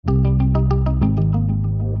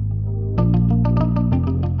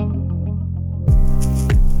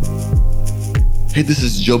Hey, this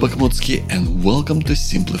is Joe Bakhmutsky, and welcome to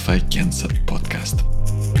Simplify Cancer podcast.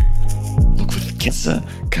 Look, with cancer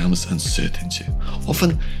comes uncertainty.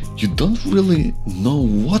 Often, you don't really know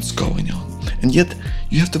what's going on, and yet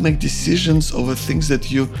you have to make decisions over things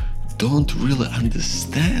that you don't really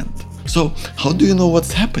understand. So, how do you know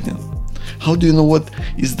what's happening? How do you know what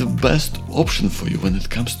is the best option for you when it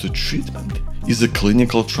comes to treatment? Is a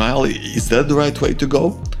clinical trial, is that the right way to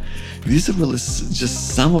go? These are really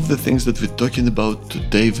just some of the things that we're talking about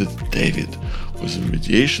today with David, who is a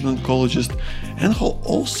radiation oncologist and who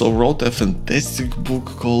also wrote a fantastic book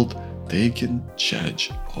called Taking Charge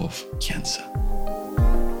of Cancer.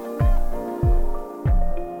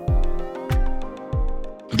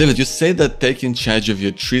 David, you say that taking charge of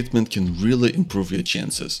your treatment can really improve your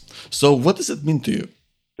chances. So what does it mean to you?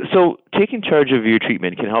 So taking charge of your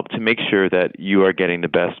treatment can help to make sure that you are getting the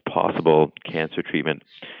best possible cancer treatment.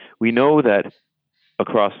 We know that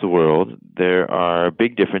across the world, there are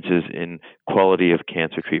big differences in quality of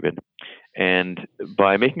cancer treatment. And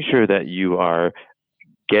by making sure that you are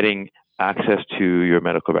getting access to your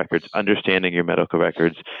medical records, understanding your medical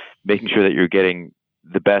records, making sure that you're getting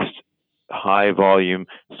the best high volume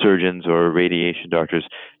surgeons or radiation doctors,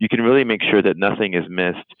 you can really make sure that nothing is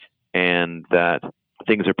missed and that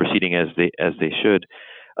things are proceeding as they should.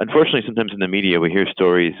 Unfortunately, sometimes in the media, we hear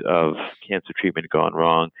stories of cancer treatment gone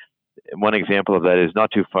wrong. One example of that is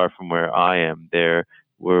not too far from where I am. There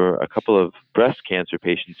were a couple of breast cancer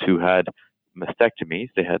patients who had mastectomies.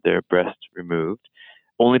 They had their breast removed,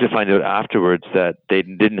 only to find out afterwards that they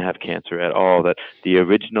didn't have cancer at all, that the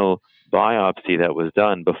original biopsy that was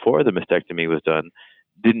done before the mastectomy was done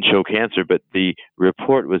didn't show cancer, but the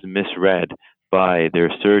report was misread by their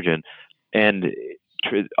surgeon. And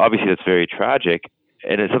obviously that's very tragic,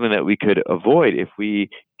 and it's something that we could avoid if we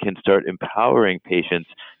can start empowering patients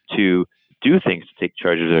to do things to take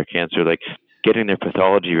charge of their cancer, like getting their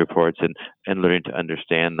pathology reports and learning to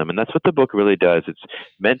understand them. And that's what the book really does. It's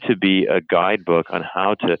meant to be a guidebook on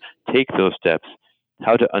how to take those steps,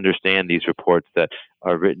 how to understand these reports that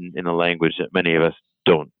are written in a language that many of us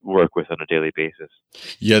don't work with on a daily basis.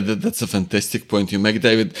 Yeah, that's a fantastic point you make,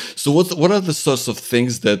 David. So what are the sorts of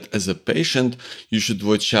things that as a patient you should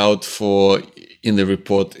watch out for in the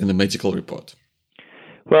report, in the medical report?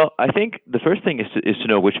 Well, I think the first thing is to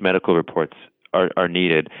know which medical reports are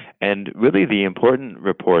needed. And really the important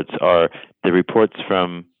reports are the reports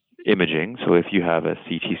from imaging. So if you have a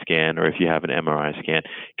CT scan or if you have an MRI scan,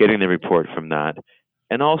 getting the report from that.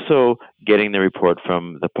 And also getting the report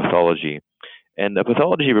from the pathology. And the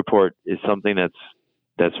pathology report is something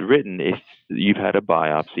that's written if you've had a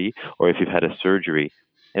biopsy or if you've had a surgery.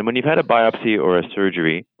 And when you've had a biopsy or a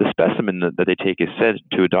surgery, the specimen that they take is sent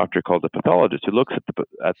to a doctor called a pathologist who looks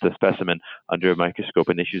at the specimen under a microscope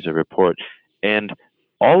and issues a report. And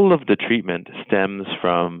all of the treatment stems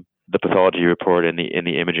from the pathology report and the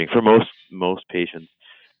imaging for most patients.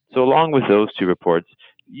 So along with those two reports,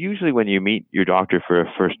 usually when you meet your doctor for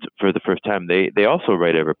the first time, they also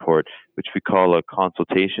write a report, which we call a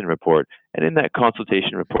consultation report. And in that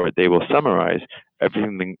consultation report, they will summarize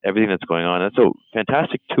everything that's going on. That's a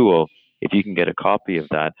fantastic tool, if you can get a copy of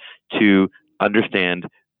that, to understand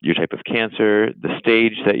your type of cancer, the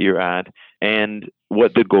stage that you're at, and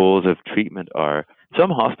what the goals of treatment are.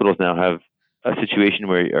 Some hospitals now have a situation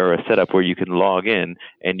or a setup where you can log in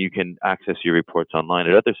and you can access your reports online.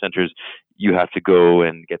 At other centers, you have to go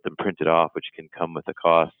and get them printed off, which can come with a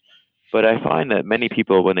cost. But I find that many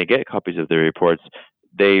people, when they get copies of their reports,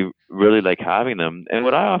 they really like having them. And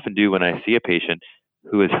what I often do when I see a patient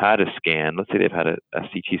who has had a scan, let's say they've had a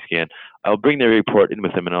CT scan, I'll bring their report in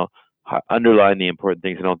with them and I'll underline the important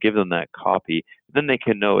things and I'll give them that copy. Then they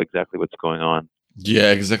can know exactly what's going on.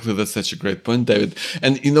 Yeah, exactly. That's such a great point, David.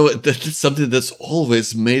 And, that's something that's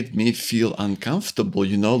always made me feel uncomfortable,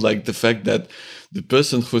 like the fact that the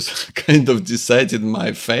person who's kind of decided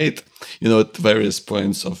my fate, at various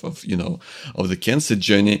points of the cancer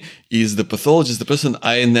journey is the pathologist, the person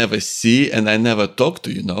I never see and I never talk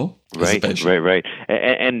to, Right.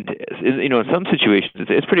 And in some situations,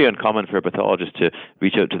 it's pretty uncommon for a pathologist to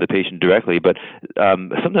reach out to the patient directly, but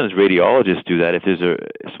sometimes radiologists do that.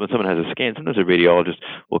 When someone has a scan, sometimes a radiologist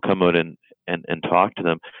will come out and talk to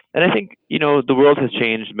them. And I think, the world has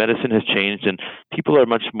changed, medicine has changed, and people are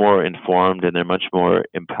much more informed and they're much more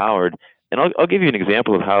empowered. And I'll give you an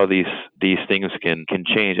example of how these things can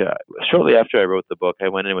change. Shortly after I wrote the book, I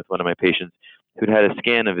went in with one of my patients who'd had a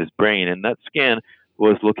scan of his brain, and that scan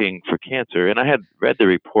was looking for cancer. And I had read the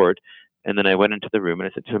report, and then I went into the room and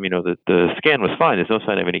I said to him, the scan was fine. There's no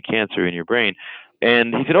sign of any cancer in your brain.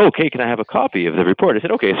 And he said, oh, okay, can I have a copy of the report? I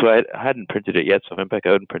said, okay. So I hadn't printed it yet, so I went back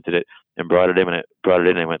out and printed it and brought it in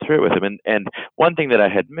and I went through it with him. And one thing that I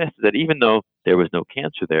had missed is that even though there was no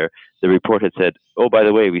cancer there, the report had said, oh, by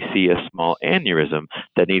the way, we see a small aneurysm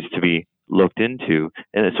that needs to be looked into.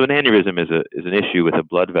 And so an aneurysm is an issue with a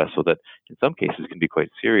blood vessel that in some cases can be quite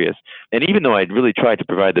serious. And even though I'd really tried to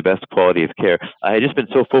provide the best quality of care, I had just been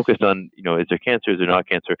so focused on, is there cancer, is there not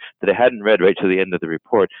cancer, that I hadn't read right to the end of the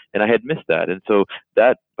report, and I had missed that. And so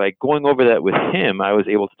that by going over that with him, I was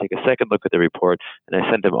able to take a second look at the report, and I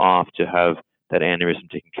sent him off to have that aneurysm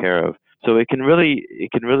taken care of. So it can really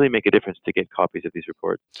make a difference to get copies of these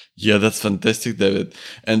reports. Yeah, that's fantastic, David.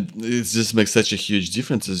 And it just makes such a huge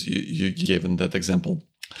difference as you gave in that example.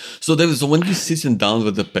 So David, so when you're sitting down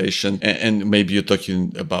with the patient and maybe you're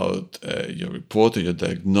talking about your report or your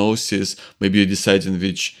diagnosis, maybe you're deciding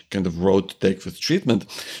which kind of road to take with treatment.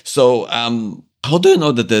 So how do you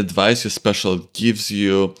know that the advice your specialist gives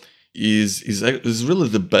you is really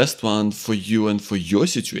the best one for you and for your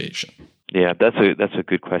situation? Yeah, that's a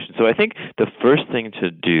good question. So I think the first thing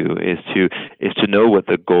to do is to know what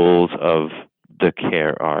the goals of the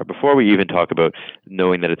care are. Before we even talk about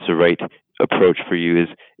knowing that it's the right approach for you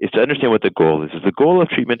is to understand what the goal is. Is the goal of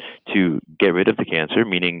treatment to get rid of the cancer,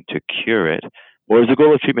 meaning to cure it? Or is the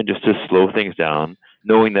goal of treatment just to slow things down,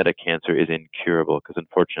 knowing that a cancer is incurable? Because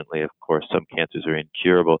unfortunately, of course, some cancers are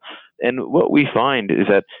incurable. And what we find is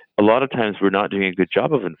that a lot of times we're not doing a good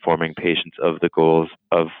job of informing patients of the goals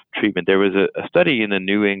of treatment. There was a study in the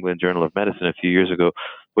New England Journal of Medicine a few years ago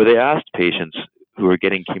where they asked patients who are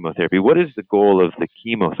getting chemotherapy, what is the goal of the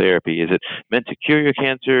chemotherapy? Is it meant to cure your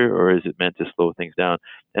cancer or is it meant to slow things down?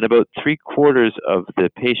 And about 3/4 of the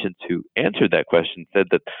patients who answered that question said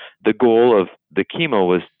that the goal of the chemo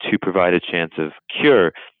was to provide a chance of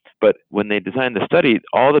cure. But when they designed the study,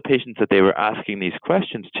 all the patients that they were asking these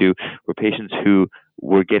questions to were patients who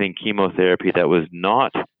were getting chemotherapy that was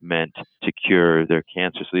not meant to cure their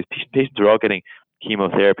cancer. So these patients are all getting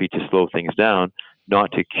chemotherapy to slow things down,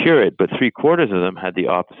 not to cure it, but 3/4 of them had the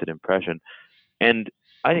opposite impression. And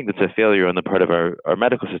I think that's a failure on the part of our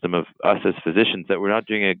medical system, of us as physicians, that we're not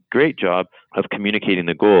doing a great job of communicating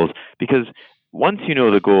the goals. Because once you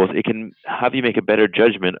know the goals, it can have you make a better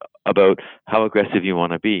judgment about how aggressive you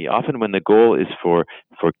want to be. Often when the goal is for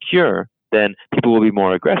cure, then people will be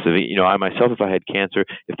more aggressive. I myself, if I had cancer,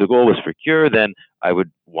 if the goal was for cure, then I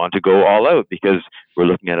would want to go all out because we're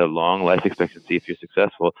looking at a long life expectancy if you're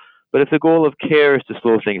successful. But if the goal of care is to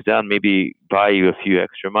slow things down, maybe buy you a few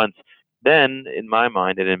extra months, then in my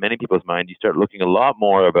mind and in many people's mind, you start looking a lot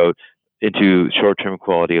more into short-term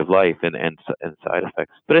quality of life and side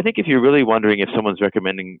effects. But I think if you're really wondering if someone's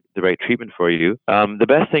recommending the right treatment for you, the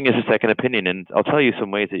best thing is a second opinion. And I'll tell you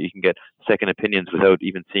some ways that you can get second opinions without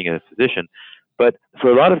even seeing a physician. But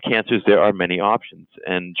for a lot of cancers, there are many options.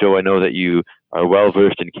 And Joe, I know that you are well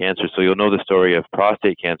versed in cancer, so you'll know the story of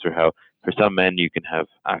prostate cancer, how for some men you can have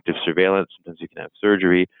active surveillance, sometimes you can have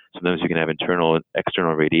surgery, sometimes you can have internal and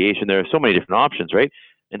external radiation. There are so many different options, right?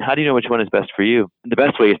 And how do you know which one is best for you? The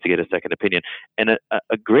best way is to get a second opinion. And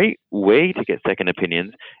a great way to get second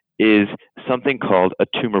opinions is something called a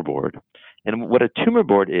tumor board. And what a tumor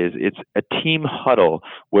board is, it's a team huddle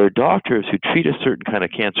where doctors who treat a certain kind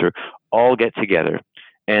of cancer all get together.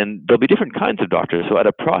 And there'll be different kinds of doctors. So at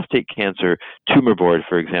a prostate cancer tumor board,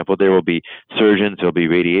 for example, there will be surgeons, there'll be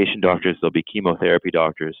radiation doctors, there'll be chemotherapy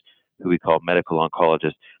doctors, who we call medical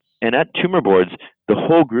oncologists. And at tumor boards, the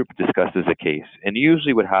whole group discusses a case. And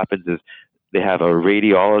usually what happens is they have a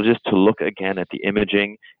radiologist to look again at the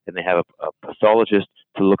imaging, and they have a pathologist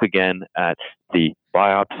to look again at the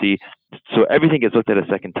biopsy. So everything gets looked at a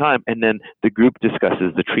second time, and then the group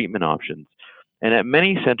discusses the treatment options. And at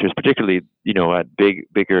many centers, particularly, at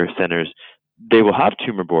bigger centers, they will have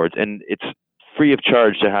tumor boards, and it's free of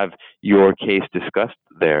charge to have your case discussed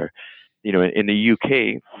there. In the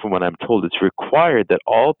UK, from what I'm told, it's required that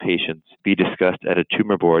all patients be discussed at a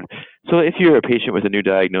tumor board. So if you're a patient with a new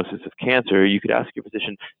diagnosis of cancer, you could ask your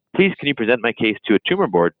physician, please, can you present my case to a tumor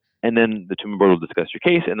board? And then the tumor board will discuss your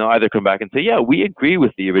case, and they'll either come back and say, yeah, we agree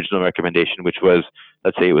with the original recommendation, which was,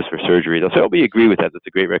 let's say it was for surgery. They'll say, oh, we agree with that. That's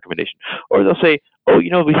a great recommendation. Or they'll say, oh,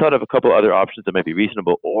 we thought of a couple other options that might be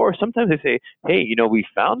reasonable. Or sometimes they say, hey, we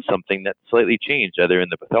found something that slightly changed, either in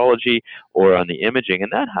the pathology or on the imaging.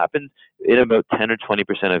 And that happens in about 10 or 20%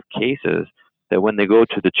 of cases, that when they go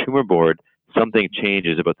to the tumor board, something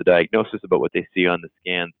changes about the diagnosis, about what they see on the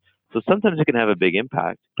scans. So sometimes it can have a big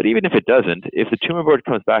impact. But even if it doesn't, if the tumor board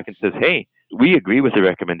comes back and says, hey, we agree with the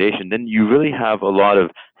recommendation, then you really have a lot of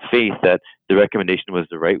faith that the recommendation was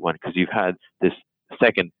the right one, because you've had this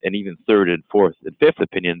second and even third and fourth and fifth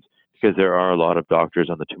opinions, because there are a lot of doctors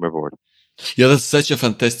on the tumor board. Yeah, that's such a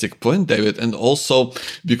fantastic point, David. And also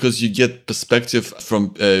because you get perspective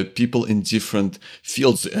from people in different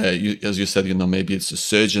fields. As you said, maybe it's a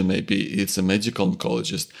surgeon, maybe it's a medical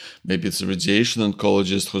oncologist, maybe it's a radiation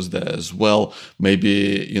oncologist who's there as well.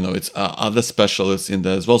 Maybe, it's other specialists in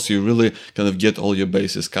there as well. So you really kind of get all your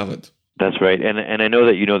bases covered. That's right, and I know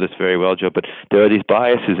that you know this very well, Joe. But there are these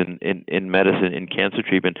biases in medicine, in cancer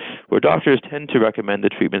treatment, where doctors tend to recommend the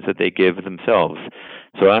treatments that they give themselves.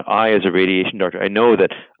 So I, as a radiation doctor, I know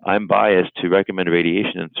that I'm biased to recommend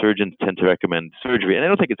radiation, and surgeons tend to recommend surgery. And I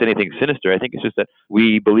don't think it's anything sinister. I think it's just that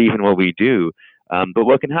we believe in what we do. But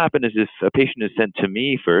what can happen is if a patient is sent to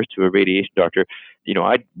me first, to a radiation doctor,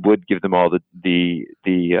 I would give them all the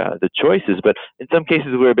choices, but in some cases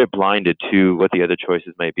we're a bit blinded to what the other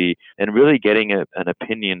choices might be, and really getting an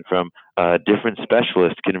opinion from a different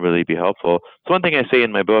specialist can really be helpful. So one thing I say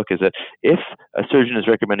in my book is that if a surgeon is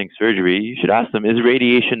recommending surgery, you should ask them, is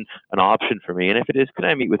radiation an option for me? And if it is, can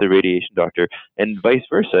I meet with a radiation doctor? And vice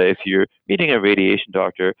versa, if you're meeting a radiation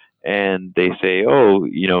doctor and they say, oh,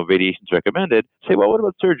 radiation's recommended, say, well, what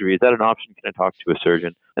about surgery? Is that an option? Can I talk to a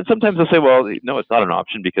surgeon? And sometimes they'll say, well, no, it's not an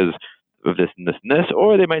option because of this and this and this.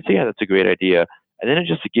 Or they might say, yeah, that's a great idea. And then it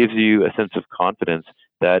just gives you a sense of confidence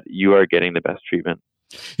that you are getting the best treatment.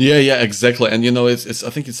 Yeah, exactly. And it's I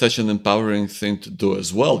think it's such an empowering thing to do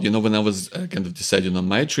as well. When I was kind of deciding on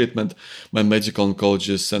my treatment, my medical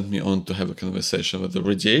oncologist sent me on to have a conversation with a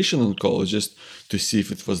radiation oncologist to see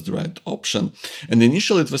if it was the right option. And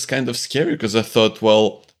initially it was kind of scary because I thought,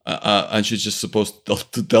 well, aren't you just supposed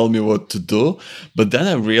to tell me what to do? But then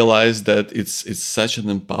I realized that it's such an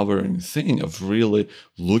empowering thing of really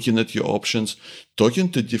looking at your options, talking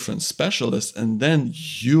to different specialists, and then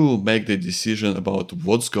you make the decision about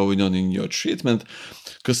what's going on in your treatment.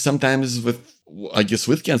 Because sometimes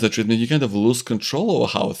with cancer treatment, you kind of lose control over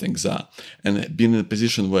how things are. And being in a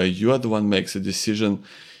position where you are the one who makes a decision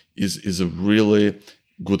is a really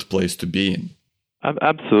good place to be in.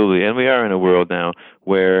 Absolutely. And we are in a world now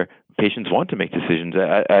where patients want to make decisions,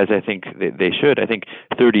 as I think they should. I think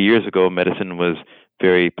 30 years ago, medicine was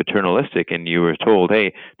very paternalistic, and you were told,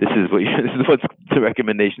 hey, this is what the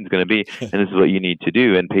recommendation is going to be, and this is what you need to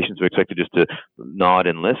do. And patients were expected just to nod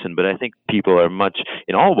and listen. But I think people are much,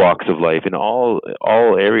 in all walks of life, in all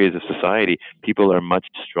areas of society, people are much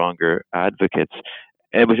stronger advocates,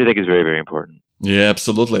 which I think is very, very important. Yeah,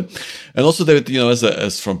 absolutely. And also, David,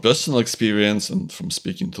 as from personal experience and from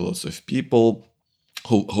speaking to lots of people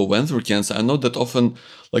who went through cancer, I know that often,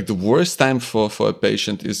 like, the worst time for a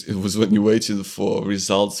patient was when you waited for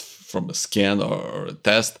results from a scan or a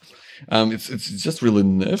test. It's just really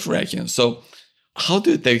nerve-wracking. So how do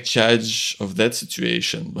you take charge of that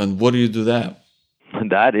situation, and what do you do there?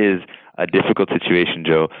 That is a difficult situation,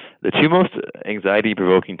 Joe. The two most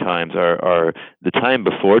anxiety-provoking times are the time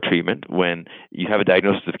before treatment, when you have a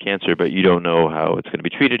diagnosis of cancer, but you don't know how it's going to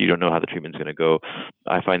be treated. You don't know how the treatment's going to go.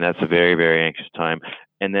 I find that's a very, very anxious time.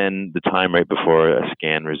 And then the time right before a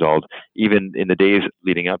scan result. Even in the days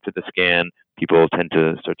leading up to the scan, people tend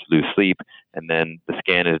to start to lose sleep, and then the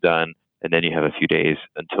scan is done, and then you have a few days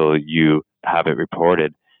until you have it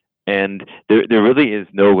reported. And there really is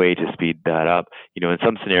no way to speed that up. In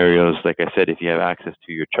some scenarios, like I said, if you have access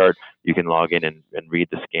to your chart, you can log in and read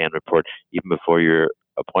the scan report even before your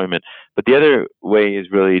appointment. But the other way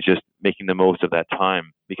is really just making the most of that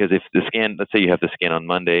time. Because if the scan, let's say you have the scan on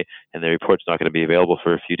Monday and the report's not going to be available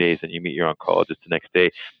for a few days, and you meet your oncologist the next day,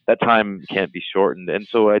 that time can't be shortened. And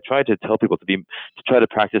so I try to tell people to try to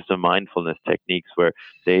practice some mindfulness techniques where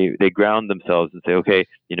they ground themselves and say, okay,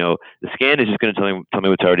 the scan is just going to tell me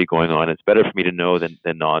what's already going on. It's better for me to know than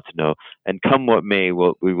not to know. And come what may,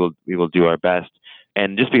 we will do our best.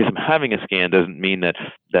 And just because I'm having a scan doesn't mean that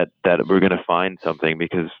we're going to find something,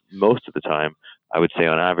 because most of the time, I would say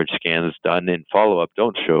on average, scans done in follow-up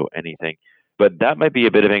don't show anything. But that might be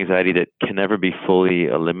a bit of anxiety that can never be fully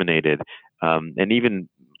eliminated. And even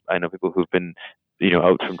I know people who've been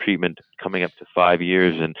out from treatment coming up to 5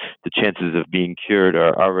 years, and the chances of being cured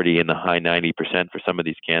are already in the high 90% for some of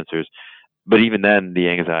these cancers. But even then, the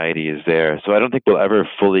anxiety is there. So I don't think we'll ever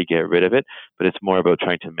fully get rid of it, but it's more about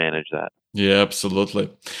trying to manage that. Yeah, absolutely.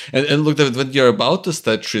 And look, David, when you're about to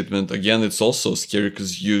start treatment, again, it's also scary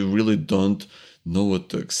because you really don't know what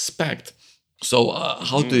to expect. So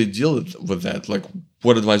how do you deal with that? Like,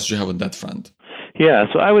 what advice do you have on that front? Yeah,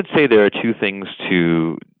 so I would say there are two things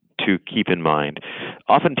to keep in mind.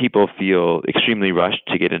 Often people feel extremely rushed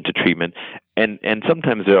to get into treatment, and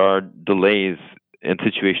sometimes there are delays in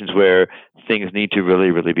situations where things need to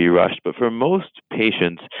really, really be rushed. But for most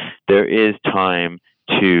patients, there is time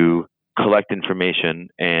to collect information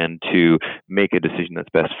and to make a decision that's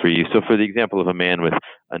best for you. So, for the example of a man with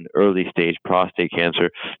an early stage prostate cancer,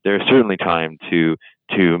 there's certainly time to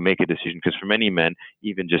make a decision, because for many men,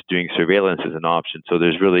 even just doing surveillance is an option. So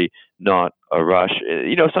there's really not a rush.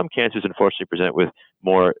 Some cancers unfortunately present with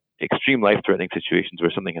more extreme life-threatening situations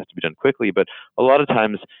where something has to be done quickly, but a lot of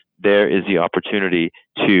times there is the opportunity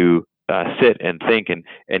to sit and think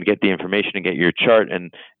and get the information and get your chart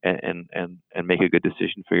and make a good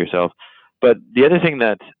decision for yourself. But the other thing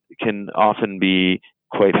that can often be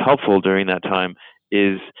quite helpful during that time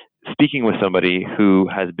is speaking with somebody who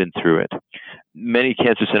has been through it. Many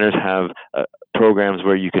cancer centers have programs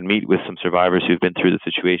where you can meet with some survivors who've been through the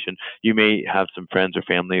situation. You may have some friends or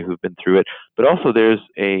family who've been through it, but also there are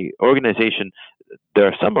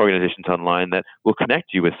some organizations online that will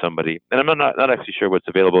connect you with somebody. And I'm not actually sure what's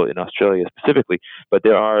available in Australia specifically, but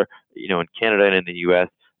there are, in Canada and in the US,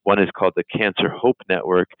 one is called the Cancer Hope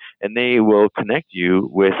Network, and they will connect you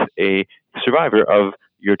with a survivor of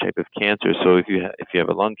your type of cancer. So if you have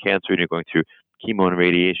a lung cancer and you're going through chemo and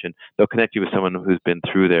radiation, they'll connect you with someone who's been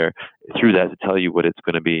through that to tell you what it's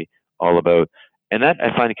going to be all about. And that,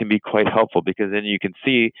 I find, can be quite helpful, because then you can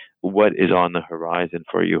see what is on the horizon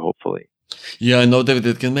for you, hopefully. Yeah, I know, David,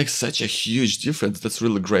 it can make such a huge difference. That's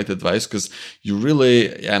really great advice, because you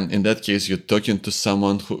really, and in that case, you're talking to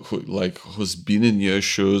someone who's been in your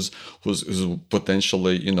shoes, who's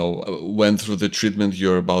potentially, went through the treatment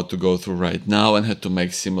you're about to go through right now and had to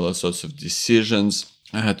make similar sorts of decisions.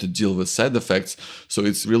 I had to deal with side effects. So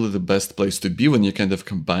it's really the best place to be when you're kind of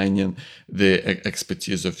combining the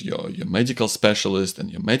expertise of your medical specialist and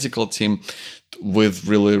your medical team with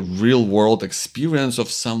really real world experience of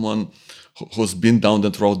someone who's been down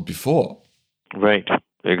that road before. Right,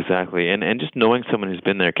 exactly. And just knowing someone who's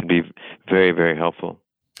been there can be very, very helpful.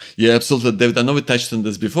 Yeah, absolutely, David. I know we touched on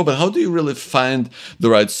this before, but how do you really find the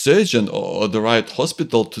right surgeon or the right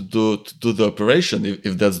hospital to do the operation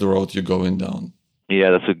if that's the road you're going down?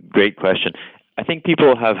 Yeah, that's a great question. I think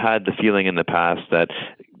people have had the feeling in the past that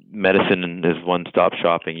medicine is one-stop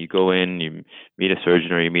shopping. You go in, you meet a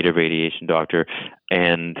surgeon or you meet a radiation doctor,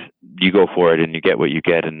 and you go for it and you get what you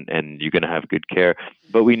get, and you're going to have good care.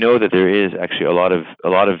 But we know that there is actually a lot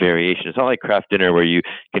of variation. It's not like craft dinner where you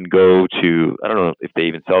can go to, I don't know if they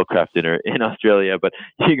even sell craft dinner in Australia, but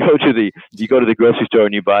you go to the grocery store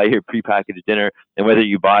and you buy your prepackaged dinner, and whether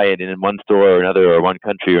you buy it in one store or another, or one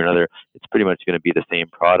country or another, it's pretty much going to be the same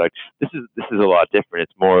product. This is a lot different.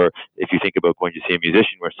 It's more, if you think about going to see a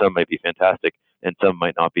musician, where some might be fantastic and some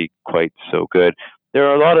might not be quite so good. There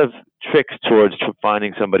are a lot of tricks towards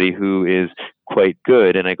finding somebody who is quite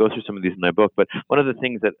good, and I go through some of these in my book, but one of the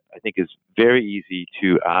things that I think is very easy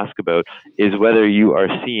to ask about is whether you are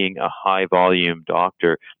seeing a high volume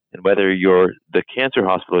doctor, and whether the cancer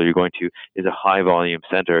hospital you're going to is a high volume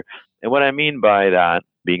center. And what I mean by that,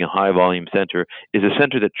 being a high volume center, is a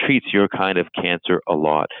center that treats your kind of cancer a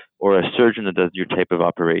lot, or a surgeon that does your type of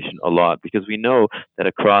operation a lot, because we know that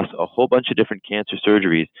across a whole bunch of different cancer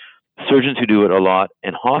surgeries, surgeons who do it a lot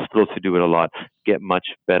and hospitals who do it a lot get much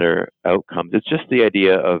better outcomes. It's just the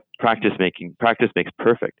idea of practice makes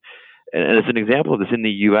perfect. And as an example of this, in the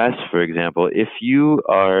US, for example, if you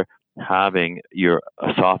are having your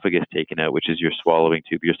esophagus taken out, which is your swallowing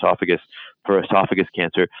tube, your esophagus, for esophagus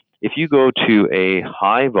cancer, if you go to a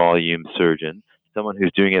high volume surgeon, someone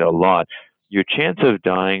who's doing it a lot, your chances of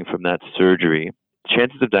dying from that surgery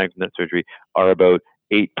are about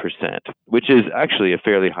 8%, which is actually a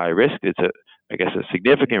fairly high risk. It's a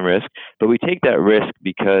significant risk, but we take that risk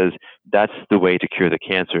because that's the way to cure the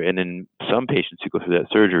cancer. And in some patients who go through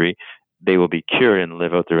that surgery, they will be cured and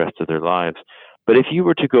live out the rest of their lives. But if you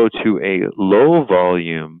were to go to a low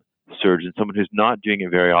volume surgeon, someone who's not doing it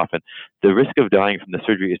very often, the risk of dying from the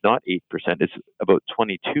surgery is not 8%, it's about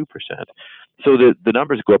 22%. So the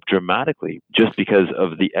numbers go up dramatically just because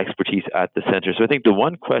of the expertise at the center. So I think the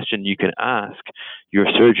one question you can ask your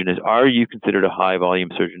surgeon is, are you considered a high volume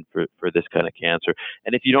surgeon for this kind of cancer?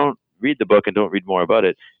 And if you don't read the book and don't read more about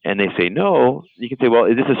it, and they say no, you can say, well,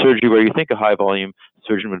 is this a surgery where you think a high volume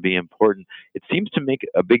surgeon would be important? It seems to make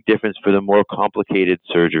a big difference for the more complicated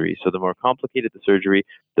surgery. So the more complicated the surgery,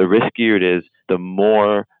 the riskier it is, the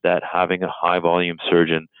more that having a high volume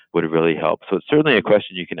surgeon would really help. So it's certainly a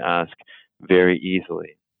question you can ask very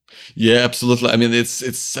easily. Yeah, absolutely. I mean,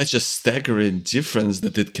 it's such a staggering difference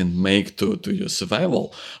that it can make to your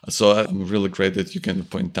survival. So I'm really glad that you can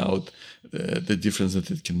point out the difference that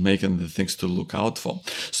it can make and the things to look out for.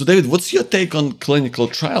 So David, what's your take on clinical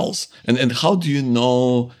trials? And how do you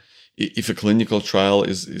know if a clinical trial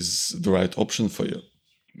is the right option for you?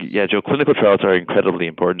 Yeah, Joe, clinical trials are incredibly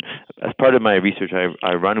important. As part of my research,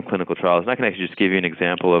 I run clinical trials, and I can actually just give you an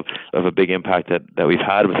example of a big impact that we've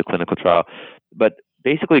had with a clinical trial. But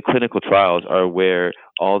basically, clinical trials are where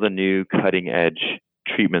all the new cutting edge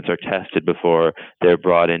treatments are tested before they're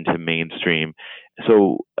brought into mainstream.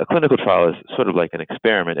 So a clinical trial is sort of like an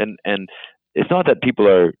experiment, and it's not that people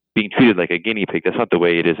are being treated like a guinea pig. That's not the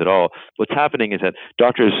way it is at all. What's happening is that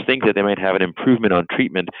doctors think that they might have an improvement on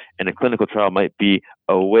treatment, and a clinical trial might be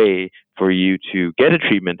a way for you to get a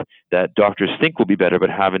treatment that doctors think will be better but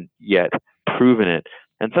haven't yet proven it.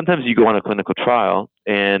 And sometimes you go on a clinical trial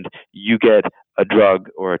and you get a drug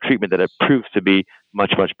or a treatment that it proves to be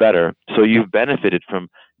much, much better. So you've benefited from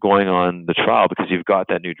going on the trial because you've got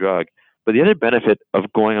that new drug. But the other benefit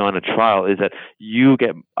of going on a trial is that you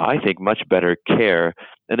get, I think, much better care.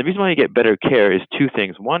 And the reason why you get better care is two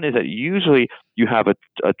things. One is that usually you have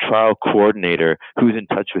a trial coordinator who's in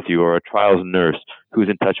touch with you, or a trials nurse who's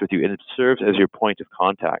in touch with you, and it serves as your point of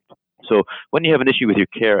contact. So when you have an issue with your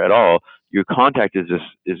care at all, your contact is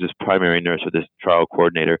this primary nurse or this trial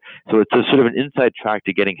coordinator. So it's a sort of an inside track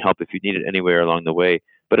to getting help if you need it anywhere along the way.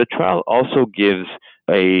 But a trial also gives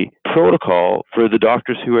a protocol for the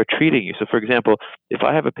doctors who are treating you. So, for example, if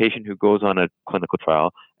I have a patient who goes on a clinical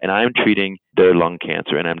trial and I'm treating their lung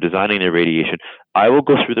cancer and I'm designing their radiation, I will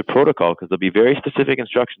go through the protocol because there'll be very specific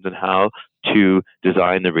instructions on how to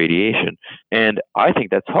design the radiation. And I think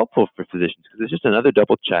that's helpful for physicians because it's just another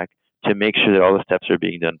double check to make sure that all the steps are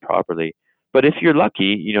being done properly. But if you're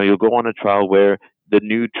lucky, you'll go on a trial where the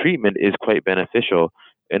new treatment is quite beneficial.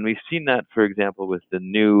 And we've seen that, for example, with the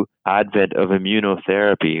new advent of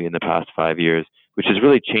immunotherapy in the past 5 years, which has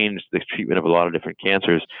really changed the treatment of a lot of different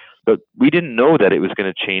cancers. But we didn't know that it was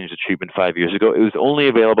going to change the treatment 5 years ago. It was only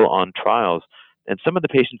available on trials. And some of the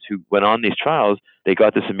patients who went on these trials, they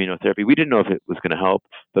got this immunotherapy. We didn't know if it was going to help,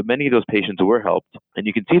 but many of those patients were helped. And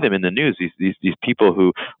you can see them in the news, these people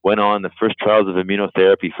who went on the first trials of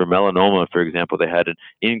immunotherapy for melanoma, for example. They had an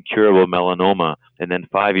incurable melanoma, and then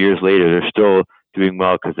 5 years later, they're still doing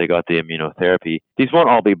well because they got the immunotherapy. These won't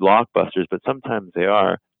all be blockbusters, but sometimes they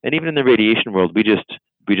are. And even in the radiation world, we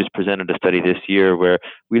just presented a study this year where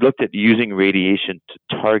we looked at using radiation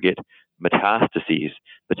to target metastases.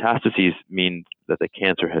 Metastases mean that the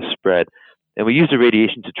cancer has spread. And we used the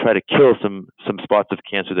radiation to try to kill some spots of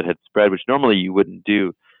cancer that had spread, which normally you wouldn't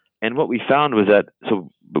do. And what we found was that,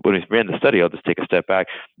 so when we ran the study, I'll just take a step back,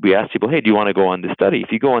 we asked people, hey, do you want to go on this study?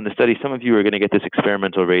 If you go on the study, some of you are going to get this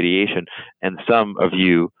experimental radiation, and some of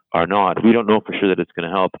you are not. We don't know for sure that it's going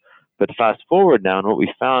to help. But fast forward now, and what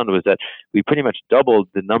we found was that we pretty much doubled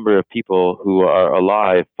the number of people who are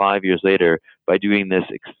alive 5 years later by doing this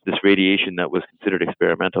radiation that was considered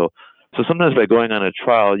experimental. So sometimes by going on a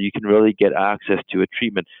trial, you can really get access to a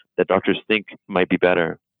treatment that doctors think might be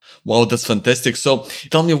better. Wow, that's fantastic. So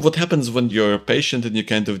tell me, what happens when you're a patient and you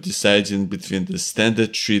kind of decide in between the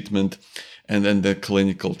standard treatment and then the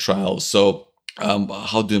clinical trial? So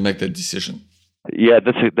how do you make that decision? Yeah,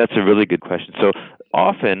 that's a really good question. So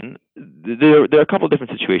often there are a couple of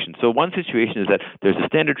different situations. So one situation is that there's a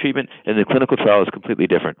standard treatment and the clinical trial is completely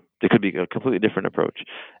different. There could be a completely different approach.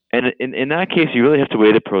 And in that case, you really have to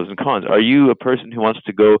weigh the pros and cons. Are you a person who wants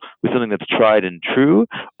to go with something that's tried and true,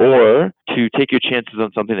 or to take your chances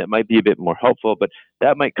on something that might be a bit more helpful, but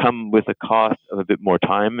that might come with a cost of a bit more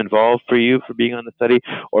time involved for you for being on the study,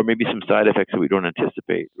 or maybe some side effects that we don't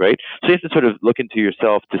anticipate, right? So you have to sort of look into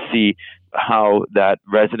yourself to see how that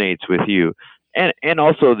resonates with you. And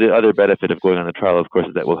also the other benefit of going on the trial, of course,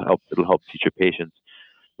 is that it'll help future patients.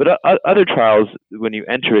 But other trials, when you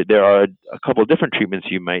enter it, there are a couple of different treatments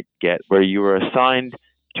you might get where you are assigned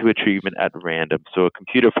to a treatment at random. So a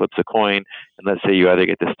computer flips a coin, and let's say you either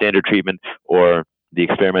get the standard treatment or the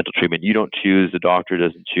experimental treatment. You don't choose, the doctor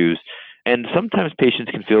doesn't choose. And sometimes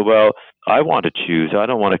patients can feel, well, I want to choose. I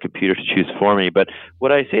don't want a computer to choose for me. But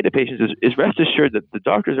what I say to patients is rest assured that the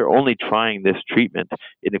doctors are only trying this treatment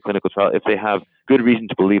in a clinical trial if they have good reason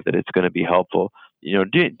to believe that it's going to be helpful.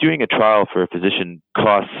 Doing a trial for a physician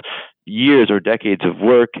costs years or decades of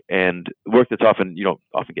work, and work that's often, you don't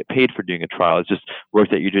often get paid for doing a trial. It's just work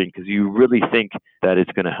that you're doing because you really think that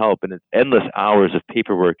it's going to help, and it's endless hours of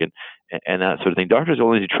paperwork and that sort of thing. Doctors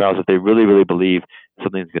only do trials if they really, really believe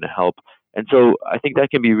something's going to help. And so I think that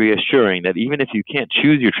can be reassuring that even if you can't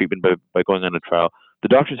choose your treatment by going on a trial, the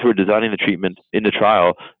doctors who are designing the treatment in the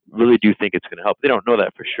trial really do think it's going to help. They don't know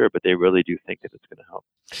that for sure, but they really do think that it's going to help.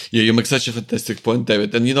 Yeah, you make such a fantastic point,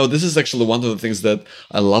 David. And, this is actually one of the things that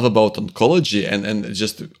I love about oncology and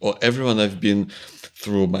just everyone I've been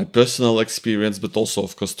through my personal experience, but also,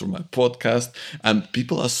 of course, through my podcast. And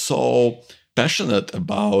people are so passionate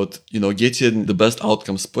about, getting the best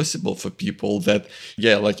outcomes possible for people that,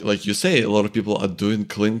 like you say, a lot of people are doing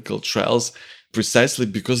clinical trials precisely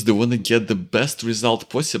because they want to get the best result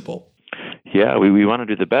possible. Yeah, we want to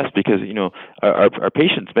do the best because, our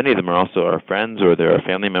patients, many of them are also our friends or they're our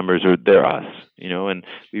family members or they're us, and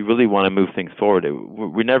we really want to move things forward.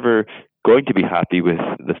 We're never going to be happy with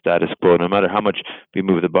the status quo. No matter how much we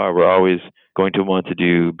move the bar, we're always going to want to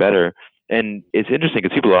do better. And it's interesting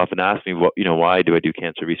because people often ask me, why do I do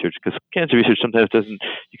cancer research? Because cancer research sometimes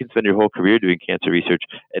you can spend your whole career doing cancer research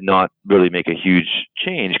and not really make a huge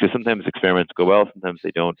change because sometimes experiments go well, sometimes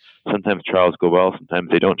they don't. Sometimes trials go well, sometimes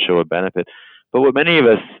they don't show a benefit. But what many of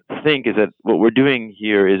us think is that what we're doing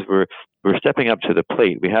here is we're stepping up to the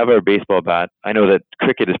plate. We have our baseball bat. I know that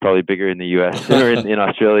cricket is probably bigger in the U.S. or in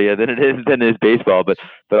Australia than it is baseball, but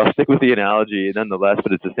I'll stick with the analogy nonetheless.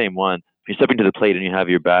 But it's the same one. You're stepping to the plate and you have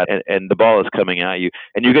your bat, and the ball is coming at you,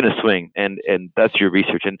 and you're going to swing, and that's your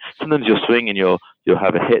research. And sometimes you'll swing and you'll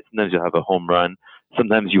have a hit. Sometimes you'll have a home run.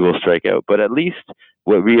 Sometimes you will strike out. But at least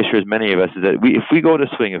what reassures many of us is that if we go to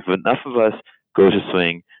swing, if enough of us go to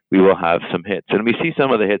swing, we will have some hits. And we see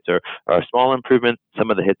some of the hits are small improvements.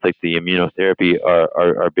 Some of the hits, like the immunotherapy,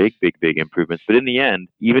 are big improvements. But in the end,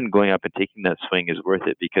 even going up and taking that swing is worth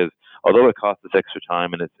it because although it costs us extra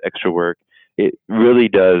time and it's extra work, it really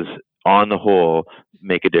does, on the whole,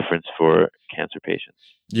 make a difference for cancer patients.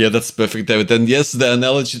 Yeah, that's perfect, David. And yes, the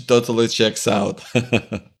analogy totally checks out.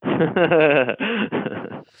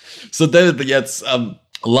 So, David, yes,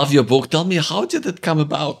 love your book. Tell me, how did it come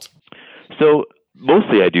about? So,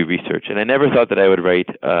 mostly I do research, and I never thought that I would write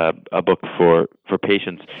a book for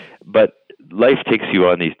patients. But life takes you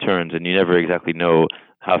on these turns, and you never exactly know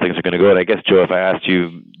how things are going to go. And I guess, Joe, if I asked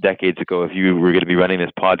you decades ago if you were going to be running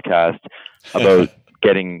this podcast about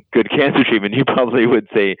getting good cancer treatment, you probably would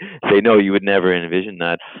say no, you would never envision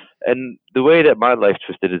that. And the way that my life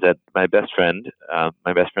twisted is that my best friend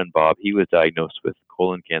Bob, he was diagnosed with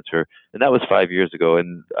colon cancer, and that was 5 years ago.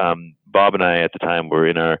 And Bob and I at the time were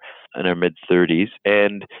in our mid-30s,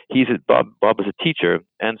 and Bob was a teacher.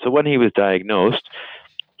 And so when he was diagnosed,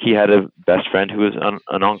 he had a best friend who was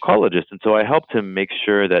an oncologist. And so I helped him make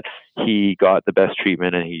sure that he got the best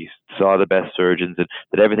treatment and he saw the best surgeons and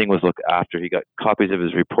that everything was looked after. He got copies of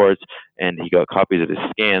his reports and he got copies of his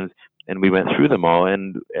scans, and we went through them all.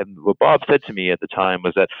 And what Bob said to me at the time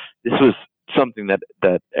was that this was something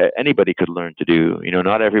that anybody could learn to do.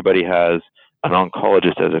 Not everybody has an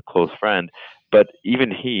oncologist as a close friend. But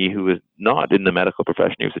even he, who was not in the medical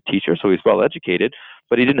profession, he was a teacher, so he's well educated,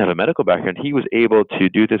 but he didn't have a medical background. He was able to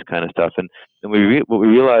do this kind of stuff. And what we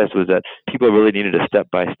realized was that people really needed a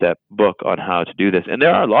step-by-step book on how to do this. And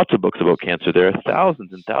there are lots of books about cancer. There are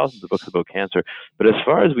thousands and thousands of books about cancer. But as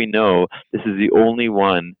far as we know, this is the only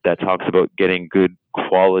one that talks about getting good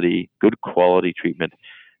quality treatment.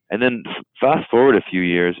 And then fast forward a few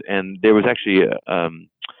years, and there was actually a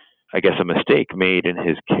mistake made in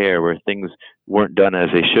his care where things weren't done as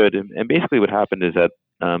they should. And basically what happened is that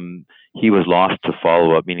he was lost to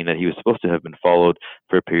follow-up, meaning that he was supposed to have been followed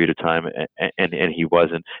for a period of time, and he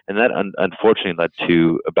wasn't. And that unfortunately led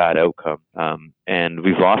to a bad outcome. And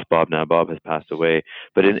we've lost Bob now. Bob has passed away.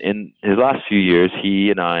 But in his last few years, he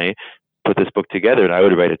and I put this book together, and I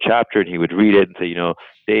would write a chapter, and he would read it and say,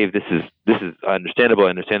 Dave, this is understandable. I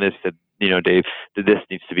understand this. He said, Dave, this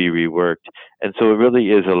needs to be reworked. And so it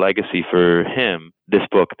really is a legacy for him, this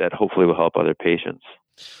book, that hopefully will help other patients.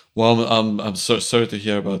 Well, I'm so sorry to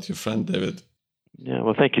hear about your friend, David. Yeah,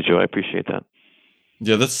 well, thank you, Joe. I appreciate that.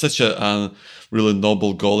 Yeah, that's such a really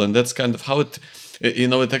noble goal. And that's kind of how it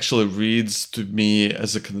actually reads to me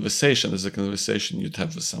as a conversation you'd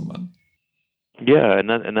have with someone. Yeah,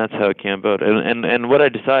 and that's how it came about. And what I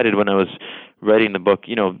decided when I was writing the book,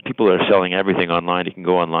 people are selling everything online. You can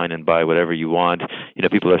go online and buy whatever you want.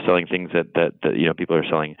 People are selling things that people are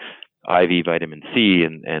selling IV vitamin C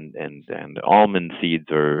and almond seeds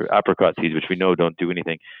or apricot seeds, which we know don't do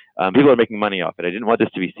anything. People are making money off it. I didn't want this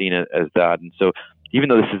to be seen as that. And so even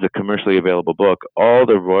though this is a commercially available book, all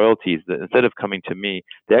the royalties, instead of coming to me,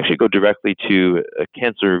 they actually go directly to a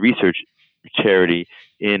cancer research charity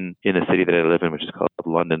in the city that I live in, which is called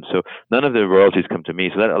London. So none of the royalties come to me.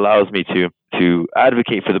 So that allows me to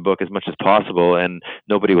advocate for the book as much as possible, and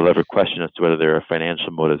nobody will ever question as to whether there are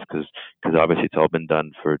financial motives, because obviously it's all been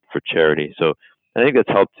done for charity. So I think that's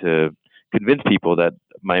helped to convince people that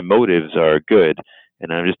my motives are good,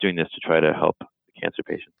 and I'm just doing this to try to help cancer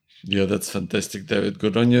patients. Yeah, that's fantastic, David.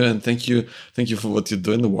 Good on you, and thank you for what you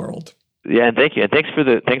do in the world. Yeah, and thank you, and thanks for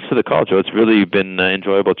the call, Joe. It's really been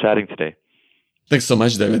enjoyable chatting today. Thanks so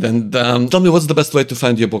much, David. And tell me, what's the best way to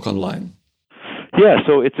find your book online? Yeah,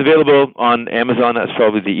 so it's available on Amazon. That's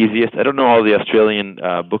probably the easiest. I don't know all the Australian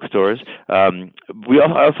bookstores. We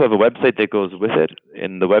also have a website that goes with it,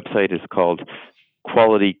 and the website is called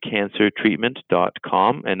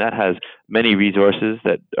qualitycancertreatment.com, and that has many resources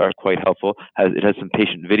that are quite helpful. It has some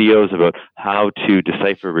patient videos about how to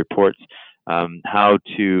decipher reports, how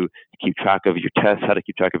to keep track of your tests, how to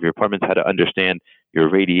keep track of your appointments, how to understand your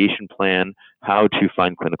radiation plan, how to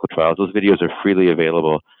find clinical trials. Those videos are freely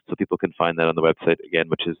available, so people can find that on the website again,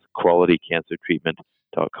 which is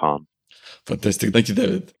qualitycancertreatment.com. Fantastic. Thank you,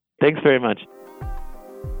 David. Thanks very much.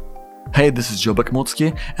 Hey, this is Joe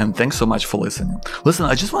Bakhmutsky, and thanks so much for listening. Listen,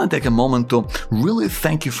 I just want to take a moment to really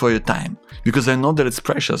thank you for your time, because I know that it's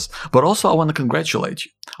precious, but also I want to congratulate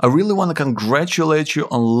you. I really want to congratulate you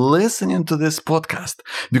on listening to this podcast,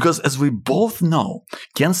 because as we both know,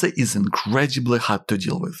 cancer is incredibly hard to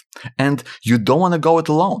deal with, and you don't want to go it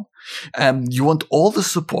alone. You want all the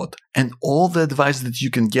support and all the advice that you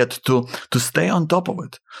can get to stay on top of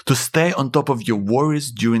it, to stay on top of your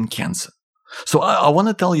worries during cancer. So I want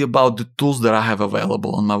to tell you about the tools that I have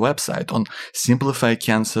available on my website on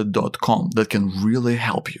simplifycancer.com that can really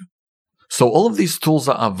help you. So all of these tools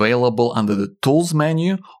are available under the tools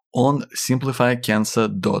menu on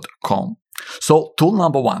simplifycancer.com. So tool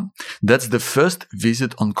number 1, that's the first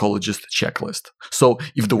visit oncologist checklist. So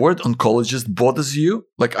if the word oncologist bothers you,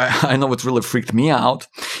 like I know it really freaked me out,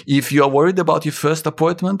 if you are worried about your first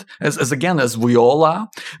appointment, as we all are,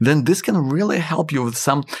 then this can really help you with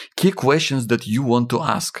some key questions that you want to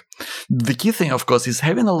ask. The key thing, of course, is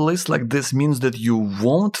having a list like this means that you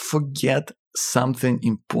won't forget something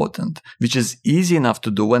important, which is easy enough to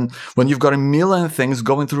do when you've got a million things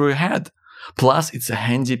going through your head. Plus, it's a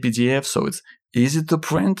handy PDF, so it's easy to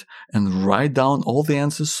print and write down all the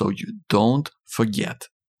answers so you don't forget.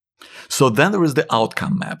 So then there is the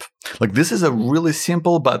outcome map. Like, this is a really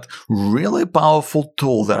simple but really powerful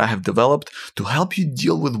tool that I have developed to help you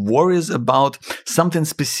deal with worries about something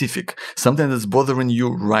specific, something that's bothering you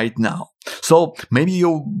right now. So maybe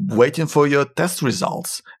you're waiting for your test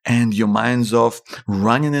results and your mind's off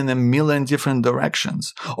running in a million different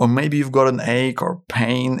directions. Or maybe you've got an ache or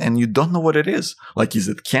pain and you don't know what it is. Like, is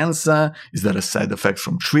it cancer? Is that a side effect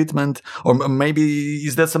from treatment? Or maybe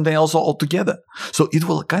is that something else altogether? So it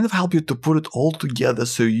will kind of help you to put it all together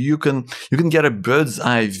so you can get a bird's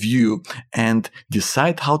eye view and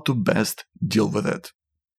decide how to best deal with it.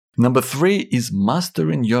 Number 3 is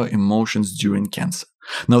mastering your emotions during cancer.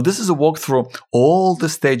 Now, this is a walk through all the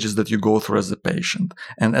stages that you go through as a patient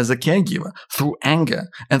and as a caregiver, through anger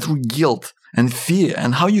and through guilt and fear,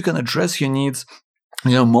 and how you can address your needs,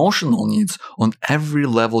 your emotional needs, on every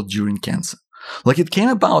level during cancer. Like, it came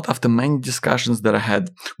about after many discussions that I had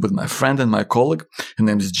with my friend and my colleague. Her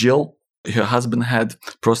name is Jill. Her husband had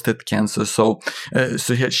prostate cancer, so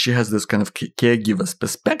she has this kind of caregiver's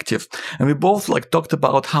perspective, and we both talked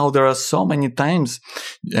about how there are so many times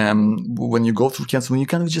when you go through cancer when you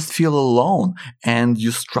kind of just feel alone and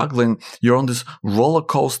you're struggling. You're on this roller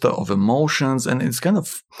coaster of emotions, and it's kind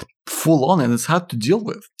of full on and it's hard to deal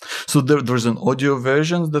with. So there's an audio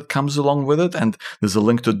version that comes along with it, and there's a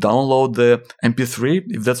link to download the MP3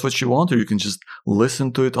 if that's what you want, or you can just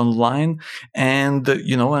listen to it online and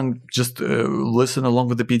just listen along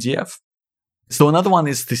with the PDF. So another one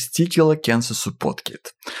is Testicular Cancer Support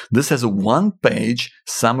Kit. This has a 1-page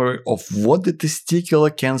summary of what the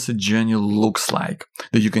testicular cancer journey looks like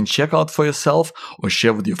that you can check out for yourself or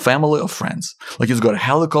share with your family or friends. Like, it's got a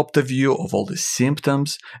helicopter view of all the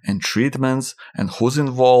symptoms and treatments and who's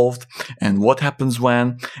involved and what happens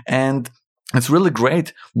when. And it's really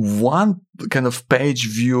great. One kind of page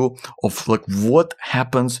view of what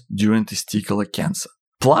happens during testicular cancer.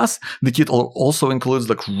 Plus, the kit also includes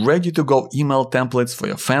ready-to-go email templates for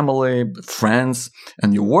your family, friends,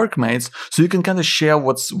 and your workmates, so you can kind of share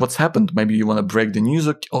what's happened. Maybe you want to break the news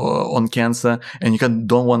on cancer, and you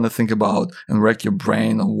don't want to think about and rack your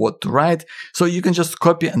brain on what to write. So you can just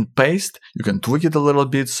copy and paste. You can tweak it a little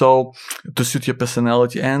bit to suit your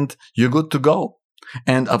personality, and you're good to go.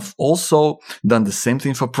 And I've also done the same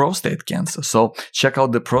thing for prostate cancer. So check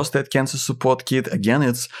out the Prostate Cancer Support Kit. Again,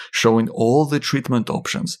 it's showing all the treatment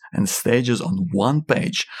options and stages on 1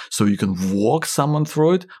 page, so you can walk someone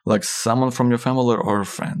through it like someone from your family or a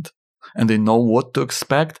friend. And they know what to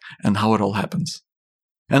expect and how it all happens.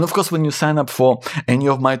 And of course, when you sign up for any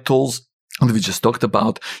of my tools that we just talked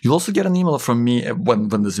about, you'll also get an email from me when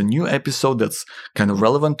there's a new episode that's kind of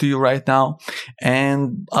relevant to you right now,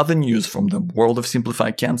 and other news from the world of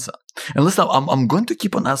Simplify Cancer. And listen, I'm going to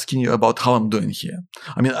keep on asking you about how I'm doing here.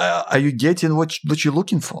 I mean, are you getting what you're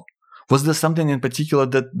looking for? Was there something in particular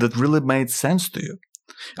that really made sense to you?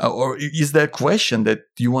 Or is there a question that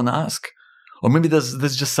you want to ask? Or maybe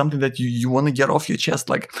there's just something that you want to get off your chest.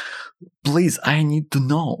 Like, please, I need to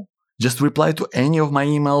know. Just reply to any of my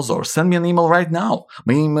emails or send me an email right now.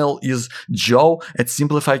 My email is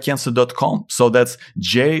joe@simplifycancer.com. So that's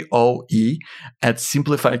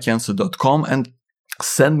JOE@simplifycancer.com. And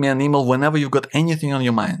send me an email whenever you've got anything on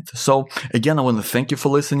your mind. So again, I want to thank you for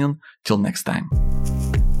listening. Till next time.